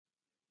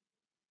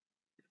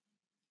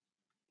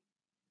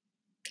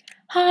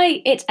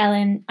Hi, it's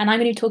Ellen, and I'm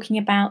going to be talking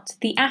about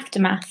the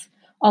aftermath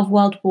of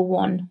World War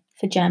One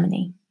for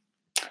Germany.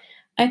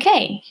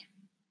 Okay,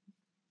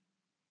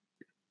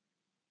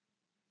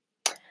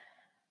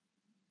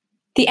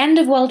 the end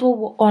of World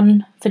War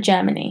One for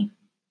Germany.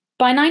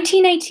 By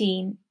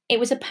 1918, it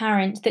was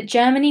apparent that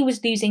Germany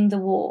was losing the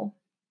war.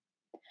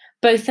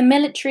 Both the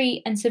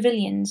military and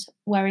civilians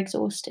were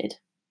exhausted.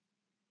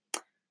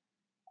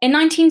 In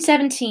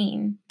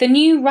 1917, the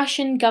new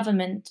Russian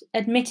government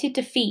admitted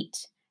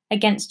defeat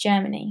against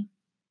Germany.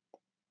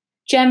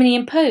 Germany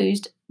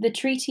imposed the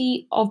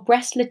Treaty of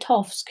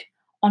Brest-Litovsk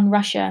on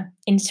Russia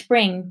in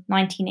spring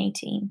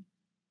 1918.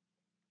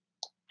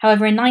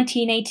 However, in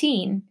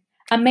 1918,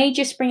 a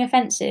major spring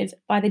offensive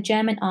by the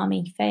German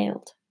army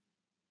failed.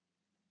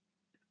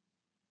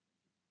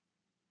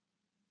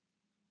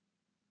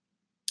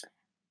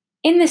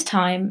 In this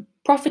time,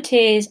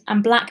 profiteers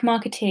and black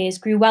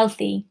marketeers grew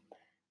wealthy,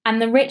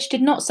 and the rich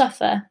did not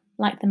suffer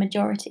like the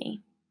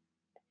majority.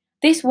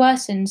 This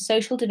worsened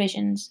social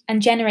divisions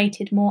and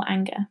generated more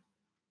anger.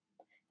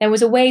 There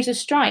was a wave of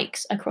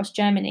strikes across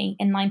Germany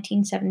in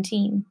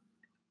 1917.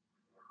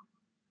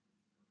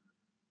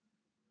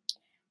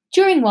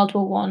 During World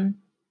War One,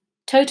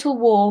 total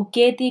war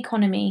geared the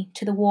economy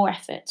to the war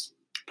effort,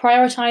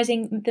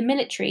 prioritizing the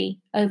military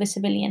over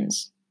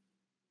civilians.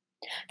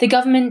 The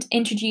government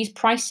introduced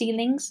price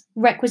ceilings,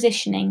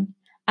 requisitioning,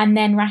 and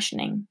then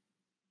rationing.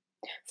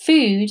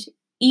 Food,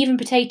 even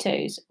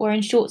potatoes, were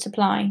in short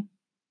supply,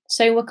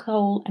 so were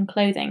coal and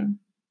clothing.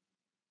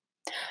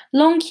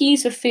 Long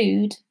queues for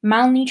food,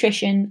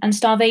 malnutrition, and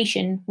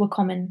starvation were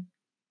common.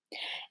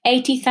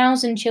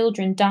 80,000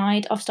 children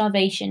died of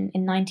starvation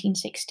in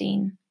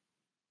 1916.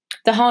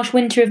 The harsh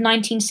winter of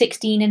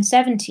 1916 and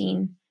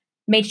 17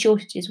 made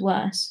shortages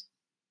worse.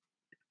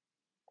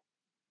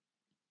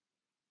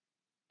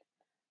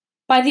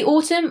 By the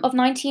autumn of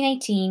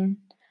 1918,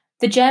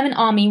 the German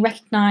army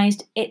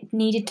recognized it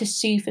needed to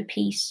sue for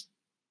peace.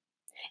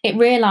 It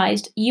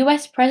realized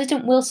US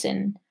President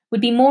Wilson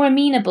would be more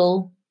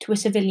amenable to a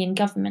civilian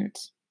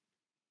government.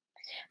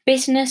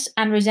 Bitterness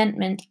and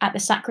resentment at the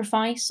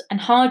sacrifice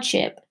and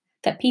hardship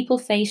that people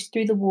faced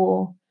through the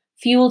war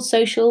fueled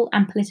social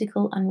and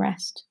political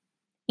unrest,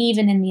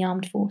 even in the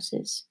armed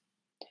forces.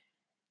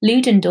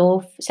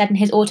 Ludendorff said in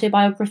his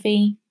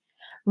autobiography,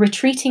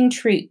 "Retreating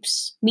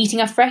troops, meeting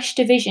a fresh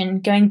division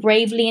going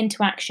bravely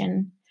into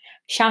action,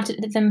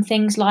 shouted at them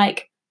things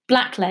like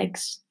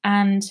blacklegs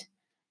and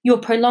you're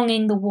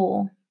prolonging the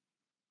war."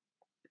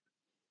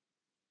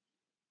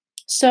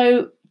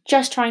 So,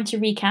 just trying to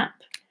recap,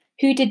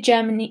 who did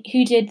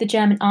the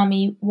German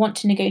army want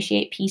to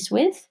negotiate peace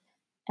with?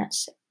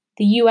 That's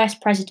the US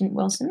President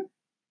Wilson.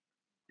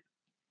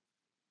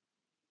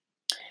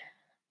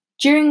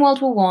 During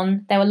World War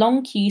One, there were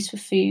long queues for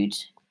food.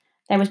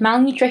 There was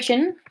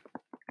malnutrition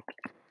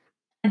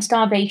and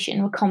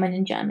starvation were common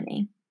in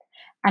Germany,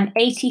 and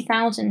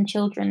 80,000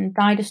 children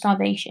died of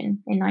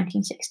starvation in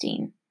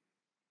 1916.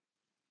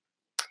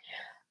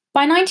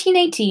 By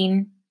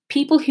 1918,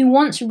 people who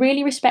once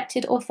really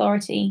respected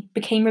authority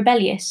became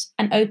rebellious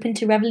and open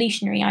to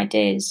revolutionary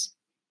ideas.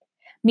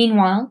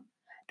 Meanwhile,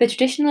 the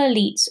traditional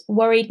elites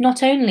worried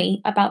not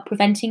only about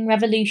preventing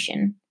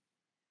revolution,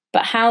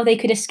 but how they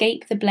could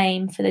escape the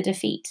blame for the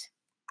defeat.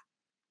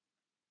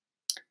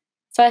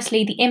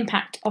 Firstly, the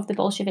impact of the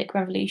Bolshevik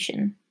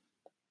Revolution.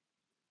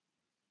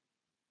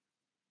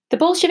 The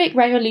Bolshevik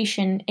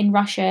Revolution in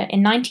Russia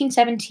in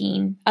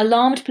 1917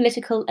 alarmed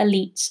political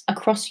elites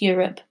across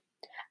Europe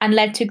and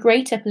led to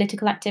greater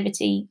political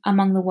activity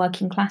among the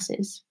working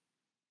classes.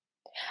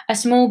 A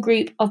small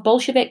group of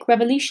Bolshevik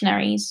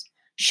revolutionaries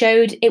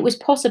showed it was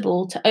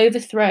possible to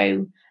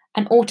overthrow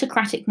an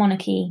autocratic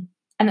monarchy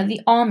and that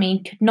the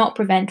army could not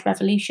prevent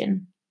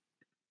revolution.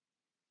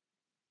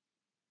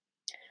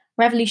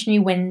 Revolutionary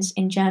wins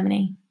in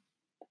Germany.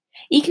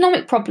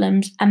 Economic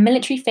problems and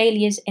military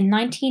failures in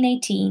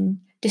 1918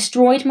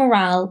 destroyed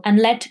morale and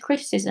led to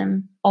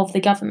criticism of the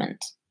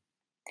government.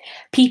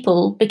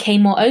 People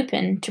became more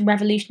open to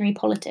revolutionary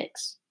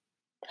politics.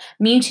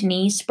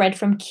 Mutinies spread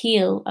from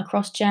Kiel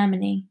across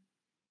Germany.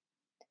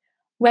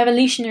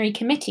 Revolutionary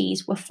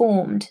committees were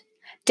formed,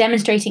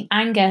 demonstrating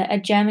anger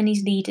at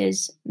Germany's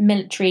leaders,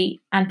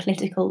 military and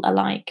political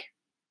alike.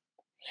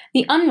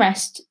 The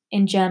unrest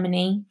in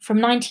Germany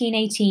from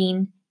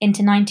 1918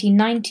 into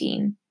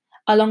 1919,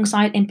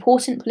 alongside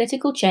important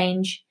political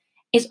change,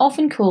 is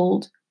often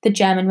called the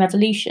German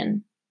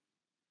Revolution,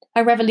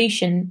 a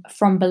revolution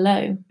from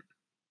below.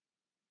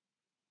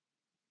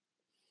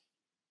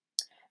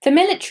 The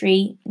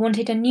military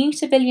wanted a new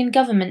civilian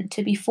government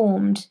to be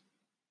formed,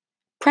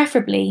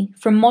 preferably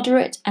from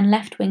moderate and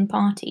left-wing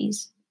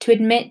parties, to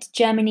admit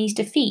Germany's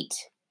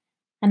defeat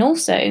and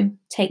also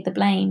take the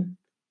blame.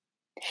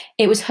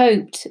 It was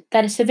hoped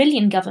that a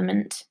civilian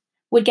government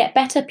would get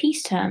better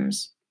peace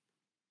terms.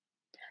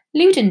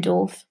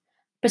 Ludendorff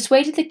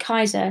persuaded the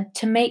Kaiser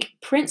to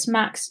make Prince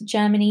Max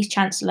Germany's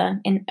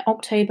Chancellor in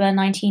October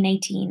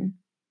 1918.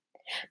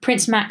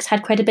 Prince Max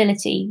had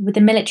credibility with the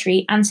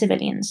military and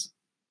civilians.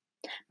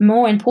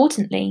 More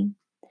importantly,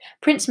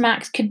 Prince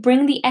Max could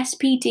bring the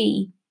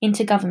SPD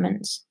into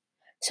governments,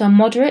 so a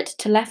moderate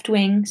to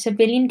left-wing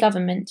civilian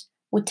government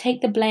would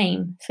take the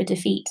blame for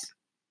defeat.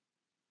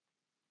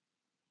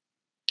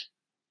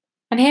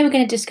 And here we're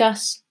going to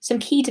discuss some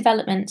key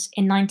developments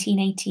in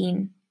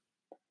 1918.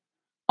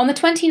 On the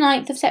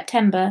 29th of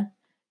September,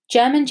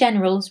 German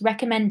generals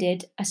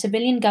recommended a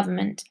civilian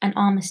government and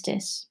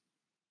armistice.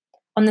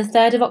 On the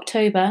 3rd of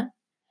October,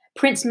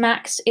 Prince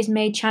Max is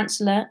made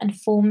Chancellor and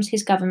forms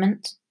his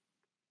government.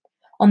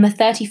 On the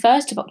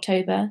 31st of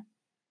October,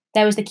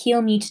 there was the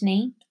Kiel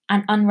Mutiny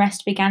and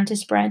unrest began to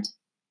spread.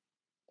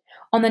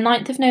 On the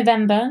 9th of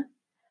November,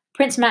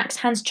 Prince Max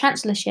hands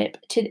chancellorship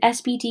to the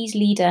SPD's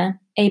leader,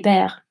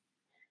 Hébert.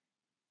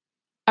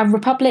 A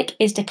republic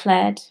is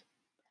declared.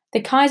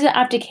 The Kaiser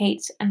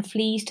abdicates and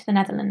flees to the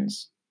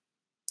Netherlands.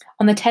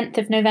 On the 10th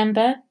of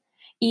November,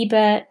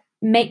 Hébert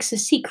makes a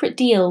secret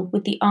deal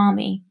with the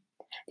army,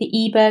 the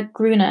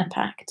Hébert-Groener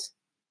Pact.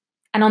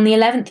 And on the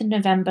 11th of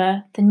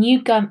November, the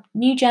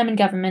new German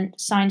government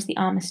signs the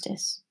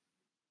armistice.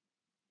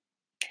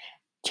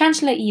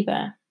 Chancellor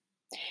Hébert.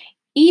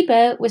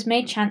 Hébert was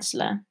made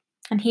Chancellor,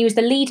 and he was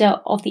the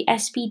leader of the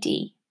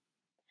SPD,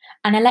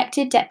 an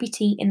elected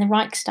deputy in the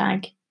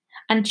Reichstag,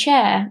 and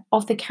chair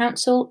of the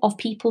Council of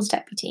People's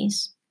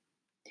Deputies.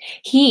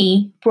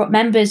 He brought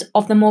members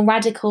of the more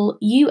radical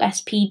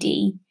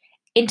USPD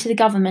into the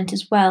government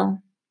as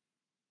well.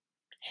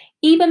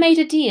 Hébert made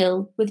a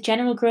deal with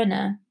General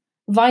Groener,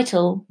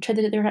 vital to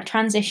the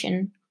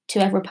transition to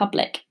a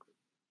republic.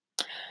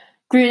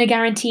 Groener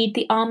guaranteed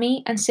the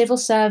army and civil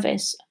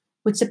service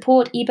would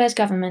support Hébert's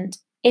government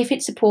if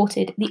it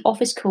supported the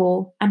office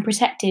corps and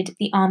protected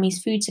the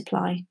army's food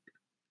supply.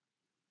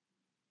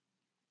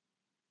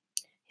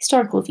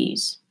 Historical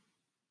views.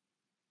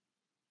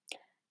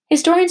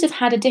 Historians have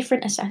had a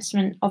different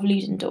assessment of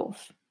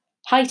Ludendorff.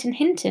 Haidt and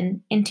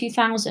Hinton in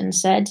 2000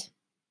 said,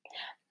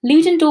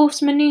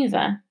 Ludendorff's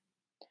manoeuvre,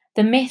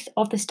 the myth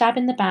of the stab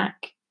in the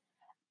back,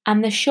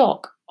 and the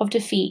shock of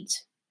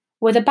defeat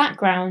were the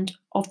background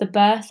of the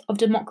birth of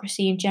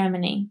democracy in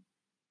Germany.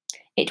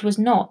 It was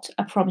not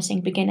a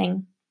promising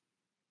beginning.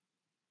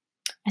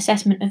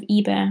 Assessment of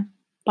Hébert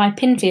by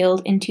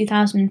Pinfield in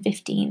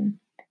 2015.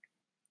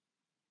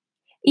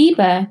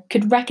 Hébert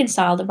could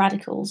reconcile the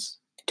radicals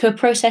to a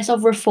process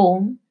of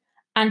reform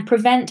and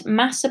prevent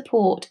mass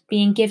support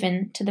being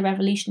given to the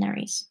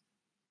revolutionaries.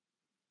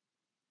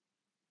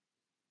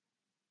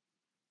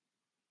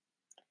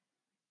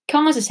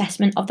 Kahr's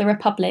assessment of the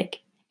Republic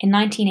in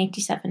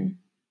 1987.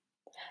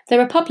 The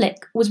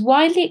Republic was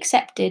widely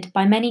accepted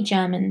by many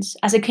Germans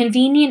as a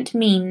convenient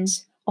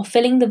means of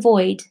filling the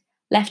void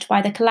left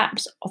by the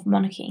collapse of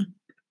monarchy.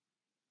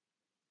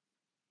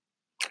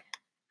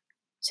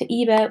 So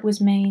Hébert was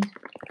made.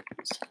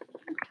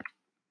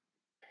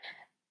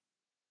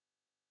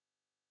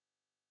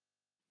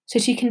 So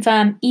to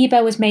confirm,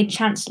 Hébert was made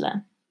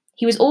Chancellor.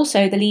 He was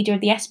also the leader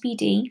of the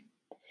SPD.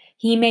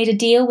 He made a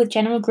deal with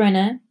General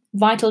Groener,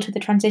 vital to the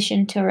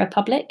transition to a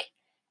republic,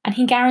 and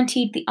he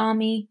guaranteed the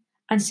army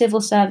and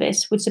civil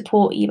service would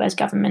support Hébert's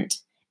government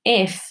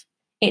if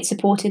it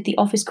supported the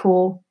office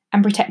corps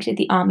and protected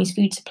the army's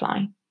food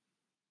supply.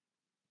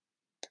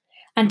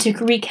 And to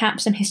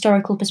recap some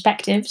historical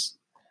perspectives,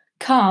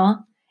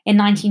 Kahr in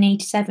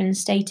 1987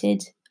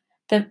 stated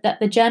that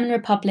the German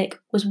Republic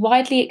was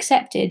widely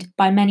accepted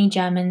by many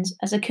Germans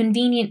as a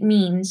convenient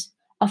means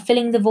of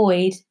filling the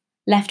void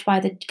left by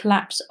the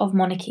collapse of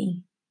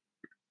monarchy.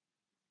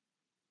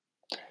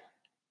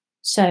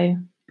 So,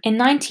 in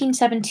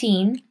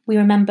 1917, we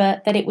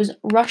remember that it was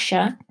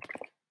Russia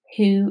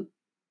who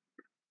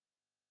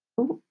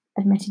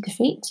admitted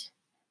defeat.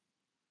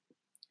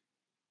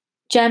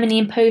 Germany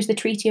imposed the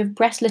Treaty of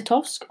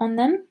Brest-Litovsk on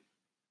them.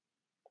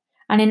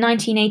 And in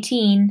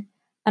 1918,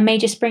 a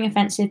major spring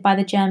offensive by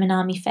the German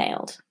army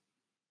failed.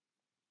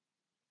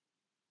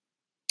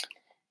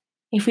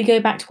 If we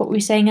go back to what we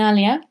were saying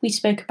earlier, we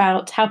spoke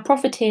about how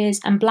profiteers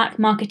and black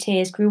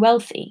marketeers grew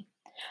wealthy,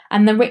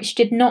 and the rich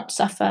did not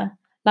suffer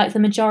like the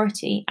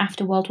majority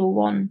after World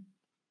War I.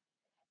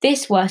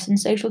 This worsened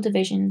social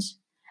divisions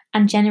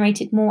and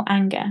generated more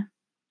anger.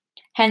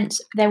 Hence,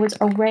 there was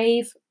a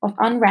wave of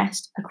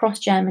unrest across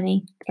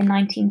Germany in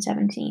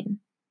 1917.